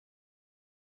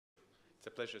It's a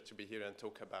pleasure to be here and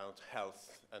talk about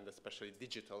health, and especially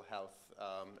digital health,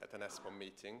 at an ESPON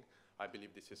meeting. I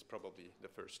believe this is probably the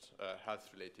first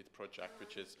health-related project,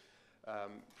 which is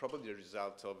probably a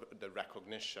result of the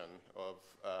recognition of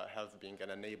health being an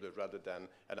enabler rather than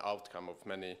an outcome of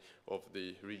many of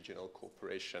the regional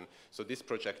cooperation. So this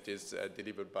project is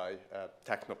delivered by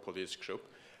Technopolis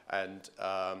Group, and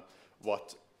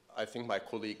what I think my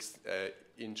colleagues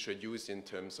introduced in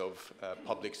terms of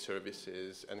public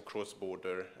services and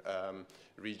cross-border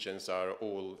regions are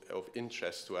all of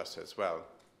interest to us as well.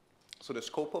 So the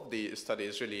scope of the study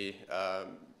is really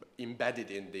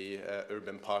embedded in the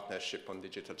Urban Partnership on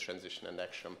Digital Transition and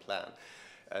Action Plan.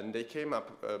 And they came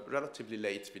up relatively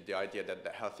late with the idea that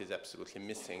the health is absolutely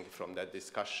missing from that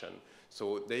discussion.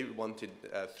 So they wanted,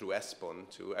 through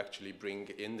ESPON, to actually bring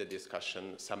in the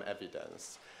discussion some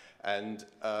evidence. And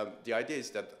the idea is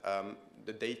that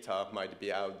the data might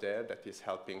be out there that is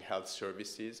helping health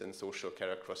services and social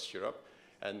care across Europe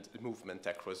and movement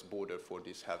across border for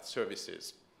these health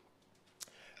services.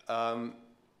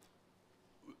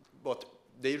 What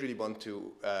they really want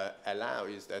to allow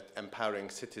is that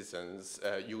empowering citizens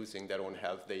using their own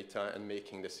health data and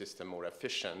making the system more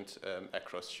efficient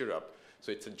across Europe.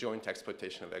 So it's a joint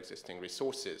exploitation of existing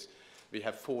resources. We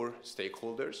have 4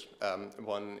 stakeholders.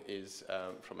 One is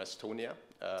from Estonia.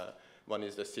 One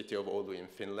is the city of Oulu in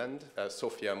Finland,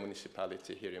 Sofia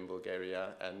municipality here in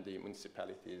Bulgaria, and the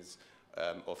municipalities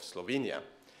of Slovenia.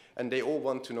 And they all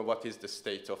want to know what is the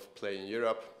state of play in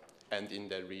Europe and in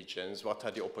their regions, what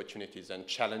are the opportunities and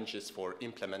challenges for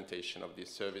implementation of these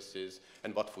services,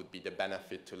 and what would be the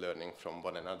benefit to learning from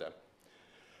one another.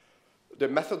 The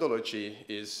methodology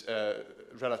is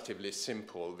relatively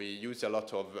simple. We use a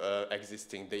lot of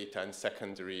existing data and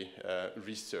secondary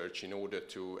research in order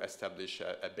to establish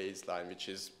a baseline, which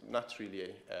is not really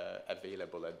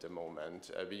available at the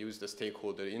moment. We use the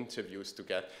stakeholder interviews to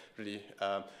get really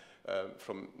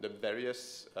from the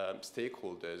various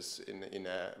stakeholders in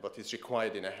what is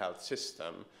required in a health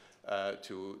system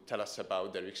to tell us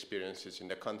about their experiences in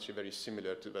the country, very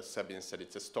similar to what Sabine said.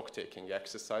 It's a stock-taking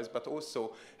exercise, but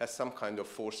also has some kind of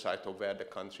foresight of where the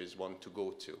countries want to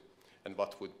go to and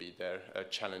what would be their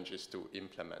challenges to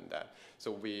implement that.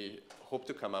 So we hope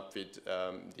to come up with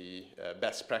the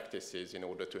best practices in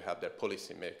order to help their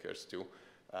policymakers to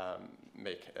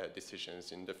make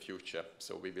decisions in the future.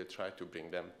 So we will try to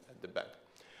bring them at the back.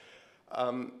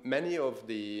 Many of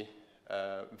the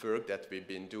work that we've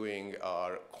been doing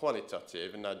are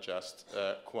qualitative, not just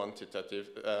quantitative.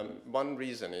 One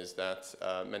reason is that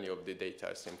many of the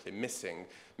data are simply missing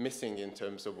in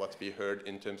terms of what we heard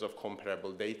in terms of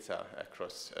comparable data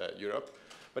across Europe.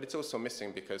 But it's also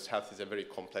missing because health is a very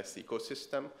complex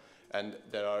ecosystem, and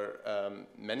there are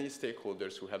many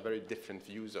stakeholders who have very different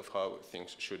views of how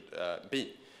things should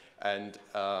be. And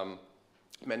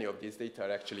many of these data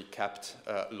are actually kept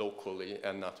locally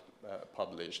and not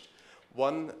published.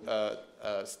 One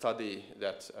study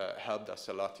that helped us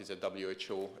a lot is a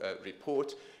WHO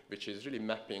report, which is really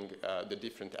mapping the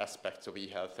different aspects of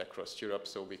e-health across Europe,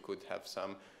 so we could have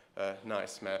some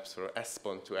nice maps for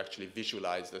ESPON to actually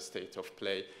visualize the state of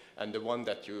play. And the one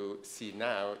that you see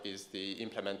now is the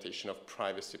implementation of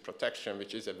privacy protection,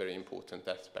 which is a very important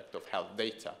aspect of health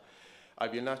data. I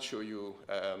will not show you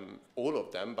all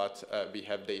of them, but we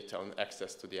have data on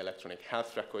access to the electronic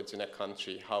health records in a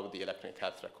country, how the electronic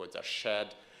health records are shared,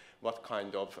 what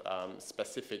kind of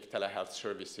specific telehealth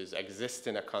services exist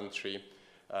in a country,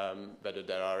 whether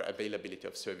there are availability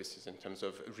of services in terms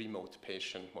of remote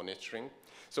patient monitoring.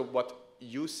 So what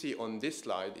you see on this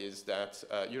slide is that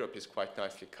Europe is quite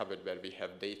nicely covered where we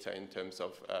have data in terms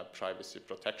of privacy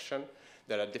protection.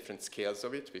 There are different scales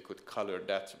of it. We could color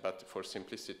that, but for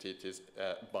simplicity, it is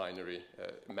a binary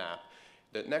map.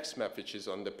 The next map, which is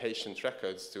on the patient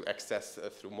records to access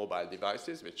through mobile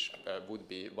devices, which would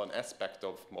be one aspect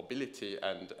of mobility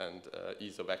and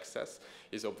ease of access,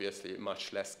 is obviously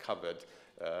much less covered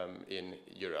in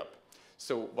Europe.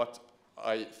 So what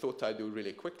I thought I'd do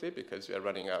really quickly, because we are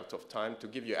running out of time, to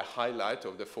give you a highlight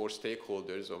of the 4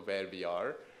 stakeholders of where we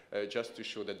are, just to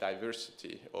show the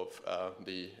diversity of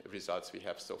the results we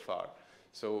have so far.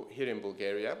 So here in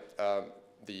Bulgaria,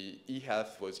 the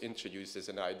eHealth was introduced as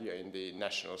an idea in the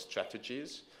national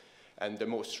strategies, and the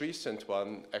most recent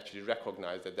one actually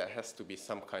recognized that there has to be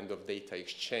some kind of data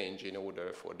exchange in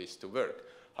order for this to work.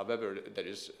 However, there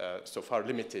is so far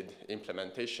limited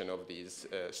implementation of these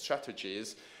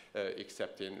strategies,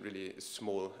 except in really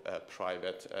small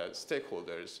private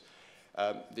stakeholders.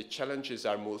 The challenges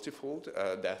are multifold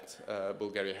that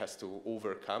Bulgaria has to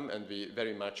overcome, and we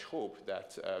very much hope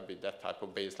that with that type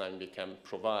of baseline we can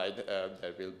provide,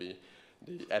 there will be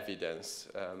the evidence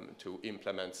to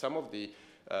implement some of the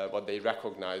what they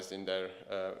recognized in their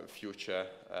future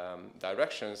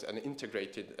directions, an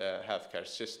integrated healthcare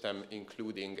system,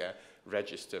 including a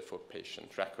register for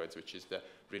patient records, which is the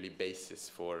really basis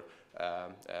for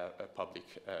a public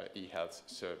e-health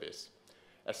service.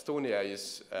 Estonia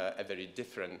is a very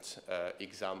different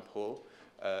example.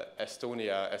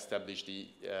 Estonia established the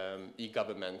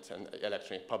e-government and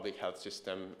electronic public health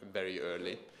system very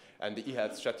early, and the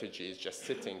e-health strategy is just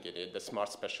sitting in it. The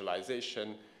smart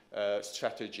specialization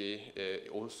strategy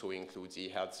also includes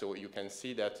e-health, so you can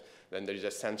see that when there is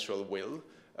a central will,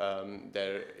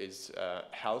 there is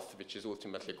health, which is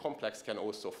ultimately complex, can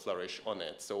also flourish on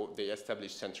it. So they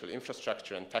established central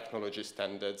infrastructure and technology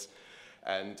standards,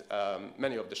 and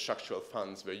many of the structural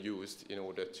funds were used in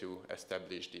order to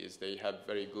establish these. They have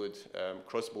very good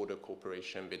cross-border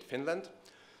cooperation with Finland,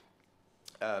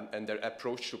 and their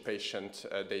approach to patient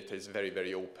data is very,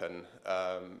 very open.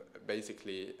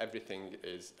 Basically, everything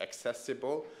is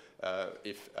accessible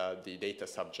if the data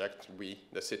subject, we,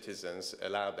 the citizens,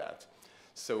 allow that.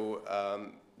 So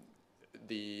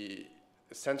the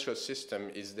central system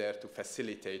is there to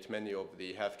facilitate many of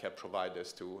the healthcare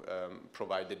providers to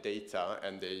provide the data,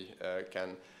 and they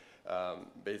can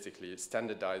basically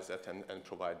standardize that and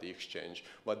provide the exchange.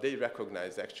 What they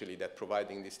recognize actually that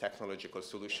providing this technological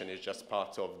solution is just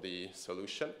part of the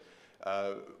solution.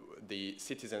 The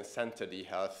citizen-centered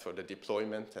e-health for the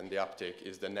deployment and the uptake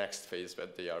is the next phase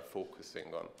that they are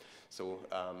focusing on. So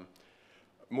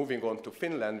moving on to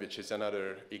Finland, which is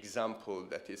another example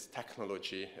that is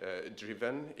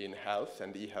technology-driven in health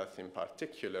and e-health in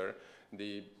particular,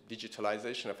 the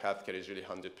digitalization of healthcare is really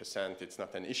 100%. It's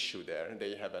not an issue there.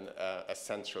 They have a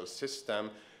central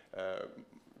system,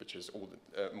 which is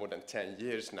more than 10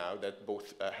 years now, that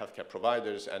both healthcare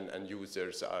providers and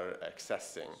users are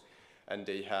accessing. And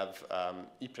they have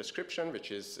e-prescription,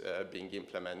 which is being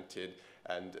implemented,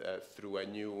 and through a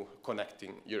new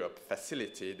Connecting Europe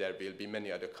facility, there will be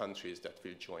many other countries that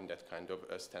will join that kind of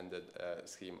standard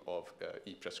scheme of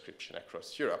e-prescription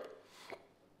across Europe.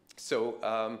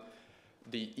 So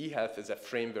the e-health as a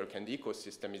framework and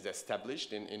ecosystem is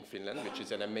established in Finland, which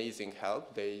is an amazing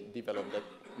help. They developed the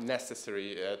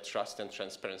necessary trust and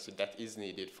transparency that is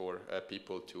needed for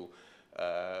people to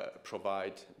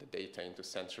provide the data into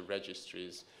central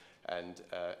registries and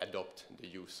adopt the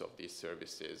use of these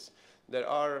services. There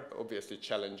are obviously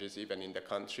challenges even in the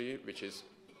country, which is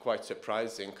quite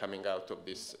surprising coming out of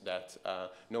this, that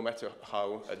no matter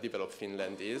how developed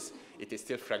Finland is, it is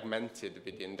still fragmented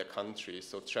within the country.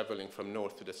 So traveling from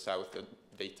north to the south, the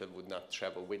data would not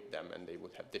travel with them, and they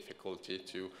would have difficulty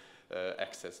to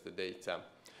access the data.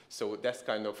 So that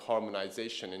kind of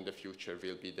harmonization in the future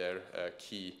will be their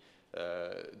key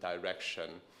direction,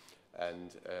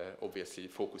 and obviously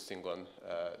focusing on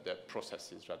the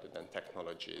processes rather than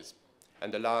technologies.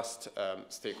 And the last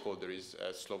stakeholder is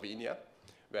Slovenia,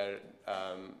 where,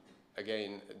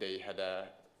 again, they had a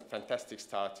fantastic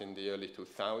start in the early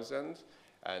 2000s,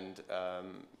 and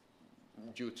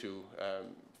due to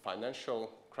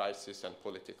financial crisis and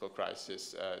political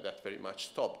crisis, that very much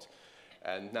stopped.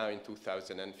 And now in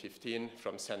 2015,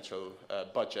 from central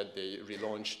budget, they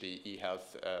relaunched the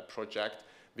eHealth project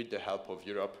with the help of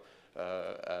Europe,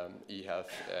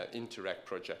 eHealth Interact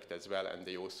project as well, and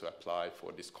they also apply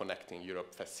for this Connecting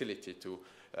Europe facility to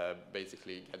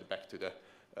basically get back to the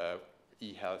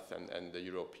e-health and the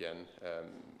European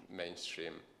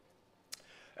mainstream.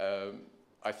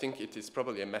 I think it is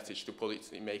probably a message to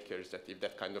policymakers that if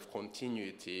that kind of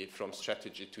continuity from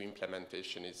strategy to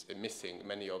implementation is missing,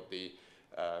 many of the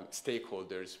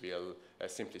stakeholders will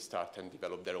simply start and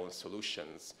develop their own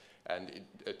solutions. And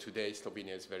today,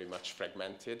 Slovenia is very much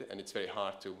fragmented, and it's very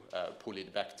hard to pull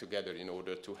it back together in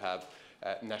order to have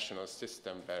a national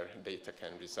system where data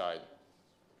can reside.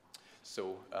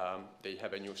 So they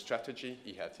have a new strategy.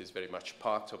 eHealth is very much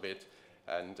part of it.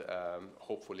 And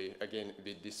hopefully, again,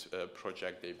 with this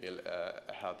project, they will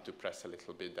help to press a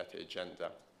little bit that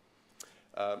agenda.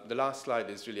 The last slide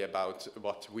is really about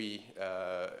what we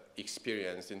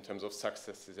experienced in terms of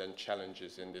successes and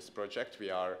challenges in this project. We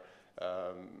are,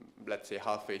 let's say,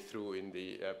 halfway through in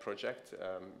the project.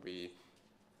 We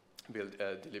will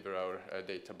deliver our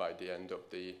data by the end of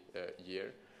the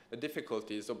year. The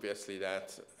difficulty is obviously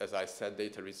that, as I said,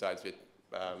 data resides with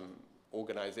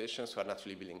organizations who are not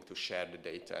really willing to share the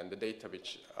data, and the data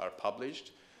which are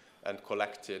published and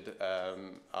collected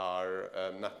are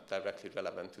not directly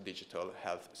relevant to digital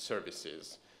health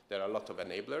services. There are a lot of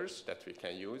enablers that we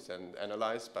can use and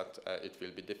analyze, but it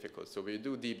will be difficult. So we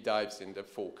do deep dives in the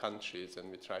 4 countries,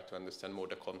 and we try to understand more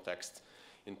the context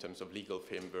in terms of legal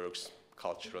frameworks,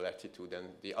 cultural attitude, and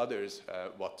the others,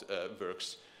 what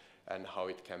works and how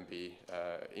it can be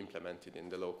implemented in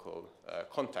the local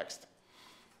context.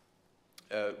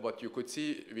 What you could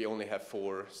see, we only have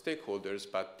 4 stakeholders,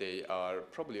 but they are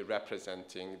probably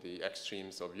representing the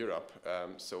extremes of Europe.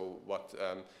 So what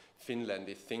Finland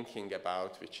is thinking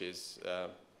about, which is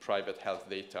private health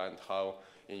data and how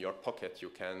in your pocket you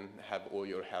can have all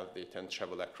your health data and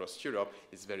travel across Europe,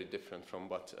 is very different from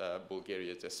what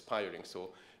Bulgaria is aspiring. So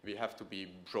we have to be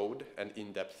broad and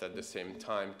in-depth at the same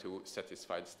time to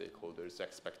satisfy the stakeholders'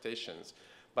 expectations.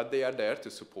 But they are there to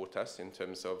support us in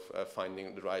terms of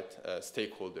finding the right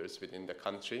stakeholders within the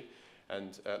country.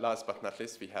 And last but not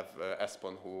least, we have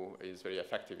ESPON, who is very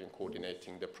effective in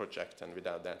coordinating the project, and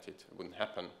without that it wouldn't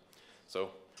happen.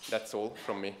 So that's all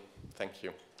from me. Thank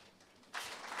you.